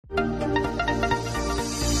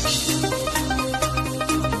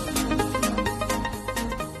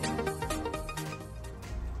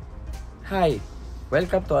Hi!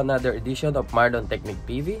 Welcome to another edition of Mardon Technique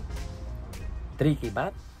PV. Tricky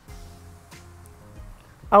Math.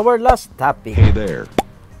 Our last topic. Hey there.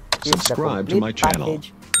 Is Subscribe to my channel.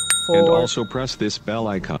 For And also press this bell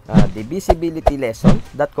icon. divisibility lesson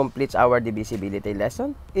that completes our divisibility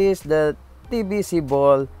lesson is the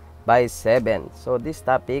divisible by 7. So this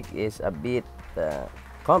topic is a bit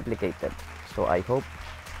complicated. So I hope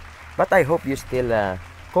you still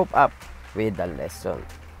cope up with the lesson.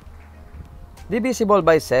 Divisible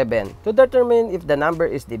by 7. To determine if the number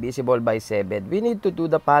is divisible by 7, we need to do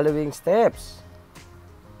the following steps.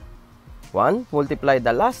 1. Multiply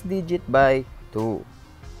the last digit by 2.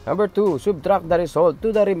 Number 2. Subtract the result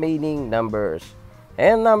to the remaining numbers.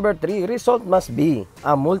 And number 3. Result must be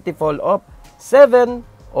a multiple of 7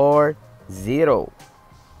 or 0.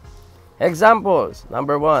 Examples.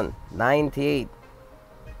 Number 1. 98.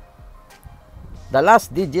 The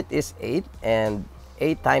last digit is 8 and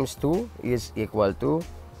 8 times 2 is equal to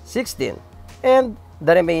 16. And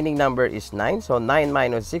the remaining number is 9. So 9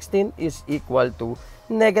 minus 16 is equal to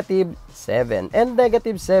negative 7. And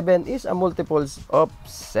negative 7 is a multiple of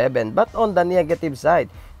 7 but on the negative side.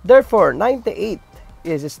 Therefore, 98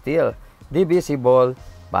 is still divisible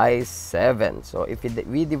by 7. So if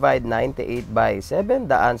we divide 98 by 7,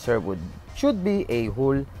 the answer should be a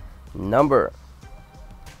whole number.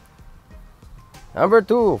 Number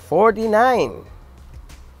 2, 49.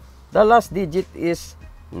 The last digit is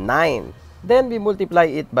 9. Then we multiply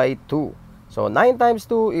it by 2. So 9 times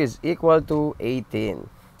 2 is equal to 18.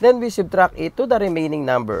 Then we subtract it to the remaining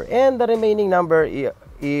number. And the remaining number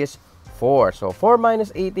is 4. So 4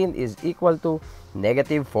 minus 18 is equal to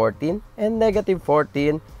negative 14. And negative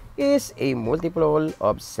 14 is a multiple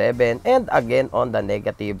of 7. And again on the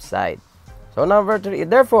negative side. So number 3.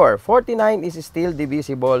 Therefore, 49 is still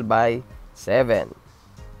divisible by 7.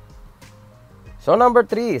 So number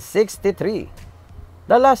 3, 63.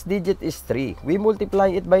 The last digit is 3. We multiply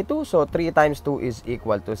it by 2. So 3 times 2 is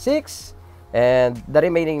equal to 6. And the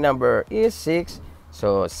remaining number is 6.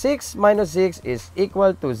 So 6 minus 6 is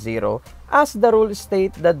equal to 0. As the rule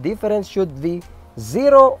states, the difference should be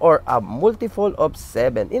 0 or a multiple of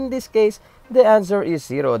 7. In this case, the answer is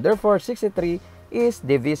 0. Therefore, 63 is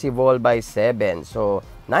divisible by 7. So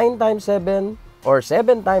 9 times 7 or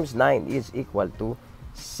 7 times 9 is equal to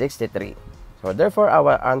 63. So therefore,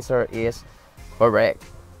 our answer is correct.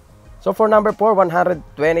 So for number 4,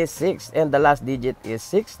 126, and the last digit is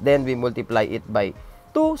 6. Then we multiply it by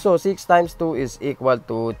 2. So 6 times 2 is equal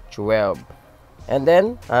to 12. And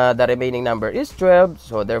then the remaining number is 12.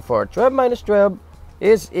 So therefore, 12 minus 12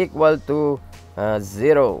 is equal to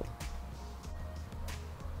 0.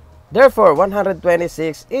 Therefore,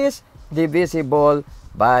 126 is divisible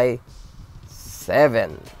by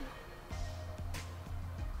 7.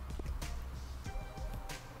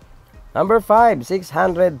 Number 5,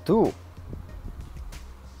 602.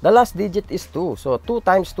 The last digit is 2. So 2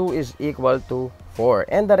 times 2 is equal to 4.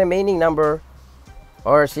 And the remaining number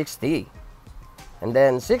or 60. And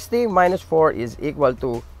then 60 minus 4 is equal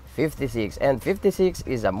to 56. And 56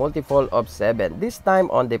 is a multiple of 7. This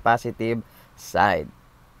time on the positive side.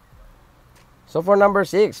 So for number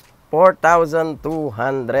 6,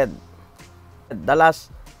 4,200. The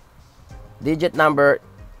last digit number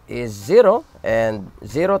is 0. And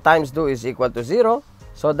 0 times 2 is equal to 0.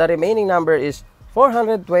 So the remaining number is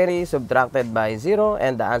 420 subtracted by 0.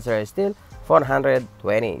 And the answer is still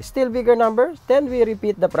 420. Still bigger number. Then we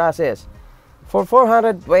repeat the process. For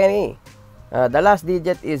 420, the last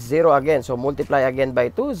digit is 0 again. So multiply again by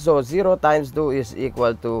 2. So 0 times 2 is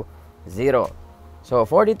equal to 0. So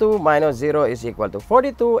 42 minus 0 is equal to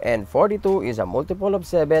 42. And 42 is a multiple of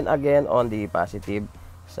 7 again on the positive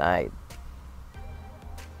side.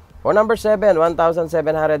 For number 7,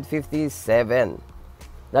 1,757.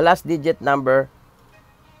 The last digit number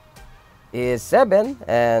is 7.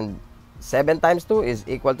 And 7 times 2 is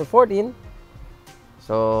equal to 14.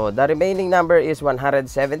 So the remaining number is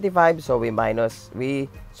 175. So we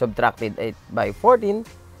subtracted it by 14.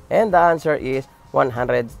 And the answer is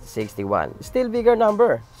 161. Still bigger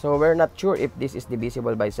number. So we're not sure if this is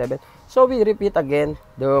divisible by 7. So we repeat again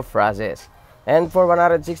the process. And for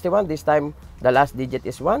 161, this time the last digit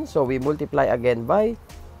is 1. So we multiply again by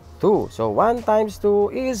 2. So 1 times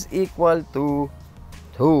 2 is equal to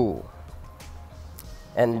 2.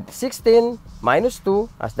 And 16 minus 2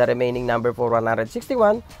 as the remaining number for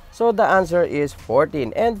 161. So the answer is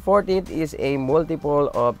 14. And 14 is a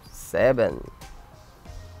multiple of 7.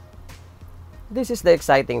 This is the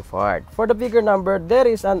exciting part. For the bigger number, there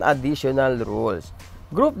is an additional rules.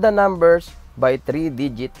 Group the numbers by 3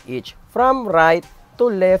 digits each from right to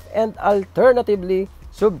left and alternatively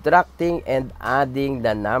subtracting and adding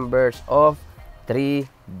the numbers of 3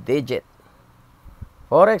 digit.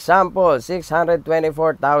 For example,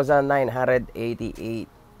 624,988.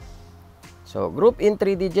 So, group in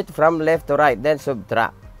 3 digit from left to right, then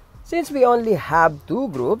subtract. Since we only have 2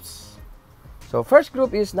 groups, so first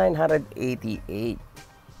group is 988.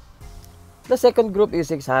 The second group is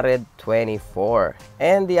 624.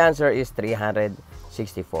 And the answer is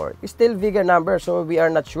 364. It's still bigger number, so we are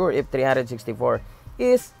not sure if 364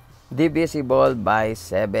 is divisible by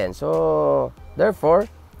 7. So, therefore,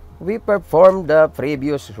 we perform the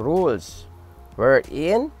previous rules.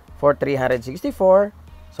 Wherein, for 364,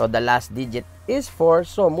 so the last digit is 4,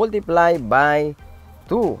 so multiply by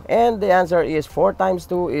 2. And the answer is 4 times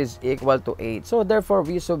 2 is equal to 8. So, therefore,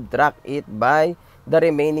 we subtract it by the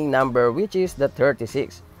remaining number, which is the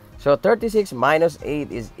 36. So, 36 minus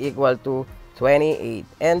 8 is equal to 28.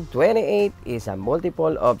 And 28 is a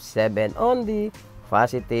multiple of 7 on the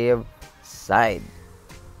positive side.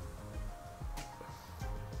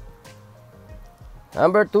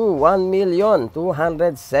 Number 2,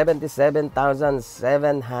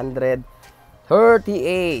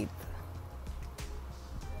 1,277,738.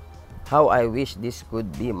 How I wish this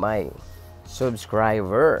could be my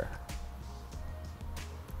subscriber.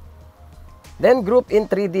 Then group in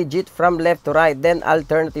 3 digit from left to right, then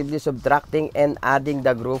alternatively subtracting and adding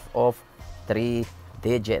the group of 3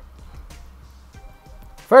 digit.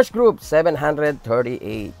 First group,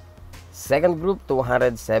 738. Second group,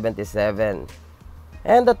 277.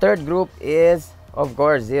 And the third group is, of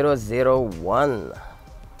course, 001.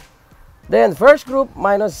 Then first group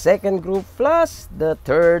minus second group plus the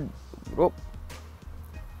third group.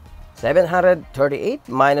 738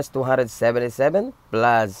 minus 277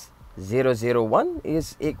 plus 001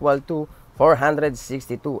 is equal to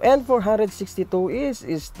 462. And 462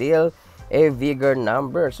 is still a bigger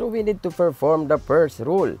number. So we need to perform the first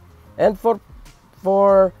rule. And for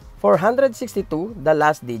 462, the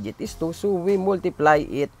last digit is 2. So we multiply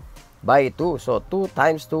it by 2. So 2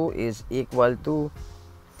 times 2 is equal to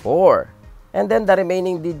 4. And then the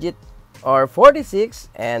remaining digit are 46.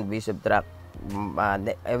 And we subtract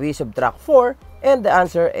 4. And the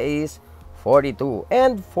answer is 42.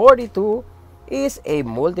 And 42 is a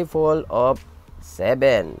multiple of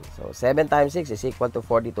 7. So 7 times 6 is equal to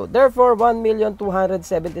 42. Therefore,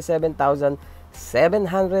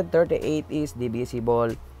 1,277,738 is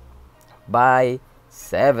divisible by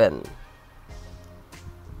 7.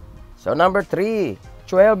 So number 3,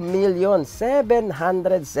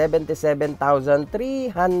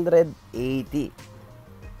 12,777,380.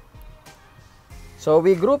 So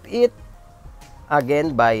we group it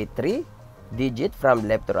again by 3 digit from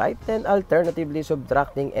left to right, then alternatively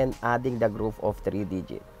subtracting and adding the group of 3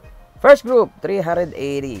 digit. First group,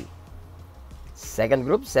 380. Second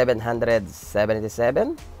group,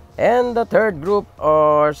 777. And the third group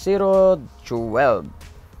are 012.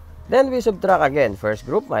 Then we subtract again first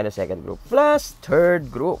group minus second group plus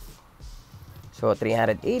third group. So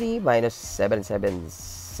 380 minus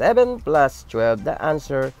 777 plus 12. The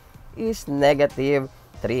answer is negative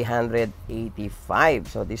 385.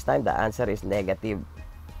 So this time the answer is negative.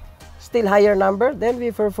 Still higher number. Then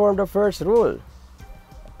we perform the first rule.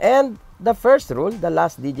 And the first rule, the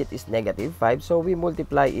last digit is negative 5. So we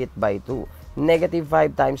multiply it by 2. Negative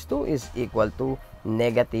 5 times 2 is equal to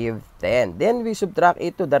negative 10. Then we subtract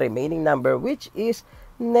it to the remaining number, which is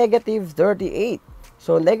negative 38.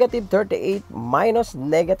 So negative 38 minus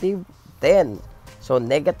negative 10. So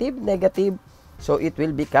negative, so it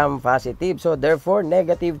will become positive. So therefore,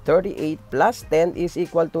 negative 38 plus 10 is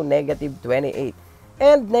equal to negative 28.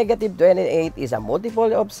 And negative 28 is a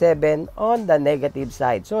multiple of 7 on the negative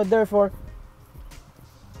side. So therefore,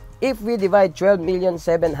 if we divide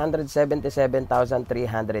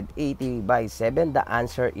 12,777,380 by 7, the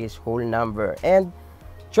answer is whole number. And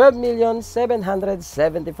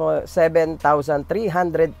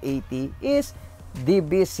 12,777,380 is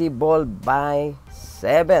divisible by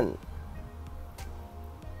 7.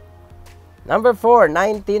 Number 4,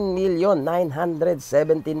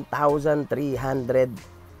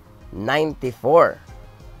 19,917,394.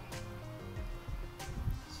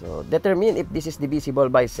 So, determine if this is divisible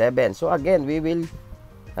by 7. So, again, we will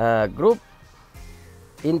group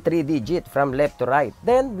in 3 digit from left to right.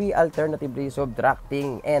 Then, we alternatively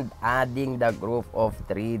subtracting and adding the group of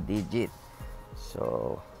 3 digit.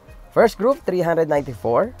 So, first group,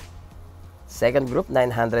 394. Second group,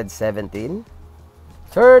 917.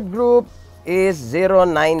 Third group is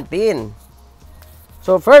 019.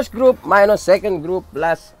 So, first group minus second group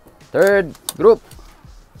plus third group.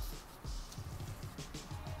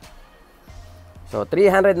 So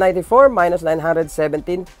 394 minus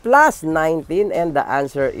 917 plus 19, and the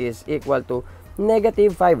answer is equal to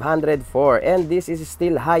negative 504, and this is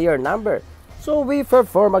still higher number. So we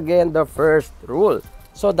perform again the first rule.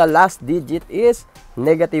 So the last digit is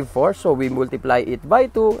negative 4, so we multiply it by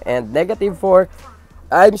 2, and negative 4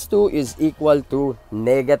 times 2 is equal to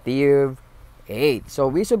negative 8. So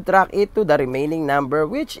we subtract it to the remaining number,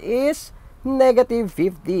 which is negative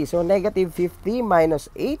 50. So negative 50 minus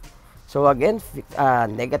 8. So again,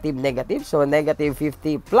 negative, so negative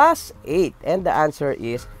 50 plus 8, and the answer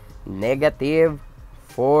is negative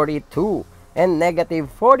 42. And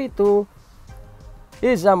negative 42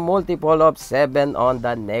 is a multiple of 7 on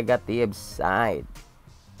the negative side.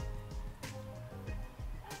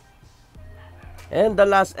 And the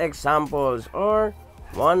last examples are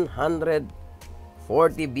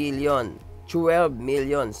 140 billion,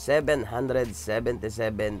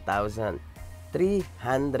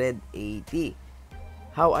 12,777,380.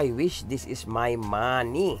 How I wish this is my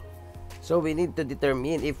money. So we need to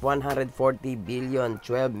determine if 140 billion,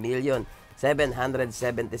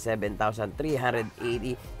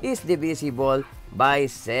 12,777,380 is divisible by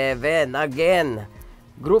 7. Again,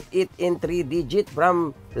 group it in 3 digits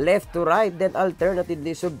from left to right, then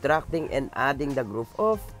alternatively subtracting and adding the group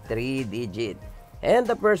of 3 digits. And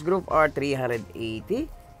the first group are 380.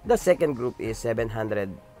 The second group is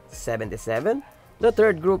 777. The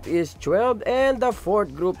third group is 12. And the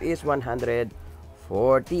fourth group is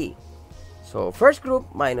 140. So first group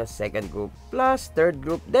minus second group plus third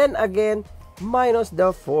group. Then again minus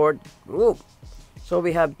the fourth group. So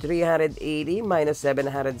we have 380 minus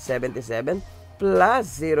 777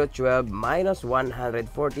 plus 012 minus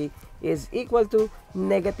 140 is equal to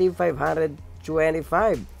negative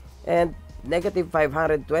 525. And negative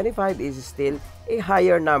 525 is still a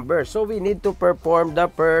higher number. So we need to perform the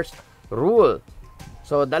first rule.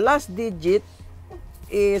 So the last digit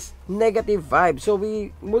is negative 5. So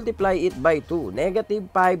we multiply it by 2. Negative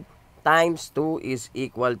 5 times 2 is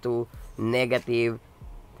equal to negative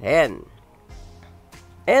 10.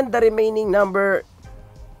 And the remaining number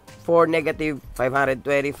for negative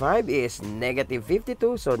 525 is negative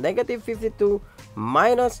 52. So negative 52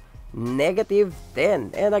 minus negative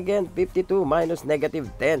 10. And again, 52 minus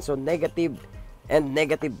negative 10. So negative and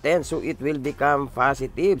negative 10. So it will become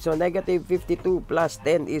positive. So negative 52 plus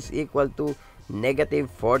 10 is equal to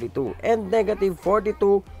negative 42. And negative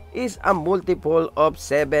 42 is a multiple of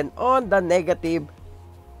 7 on the negative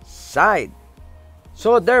side.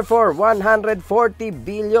 So therefore, 140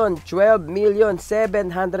 billion,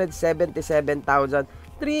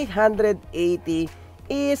 12,777,380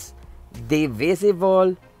 is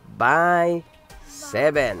divisible by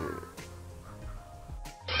 7.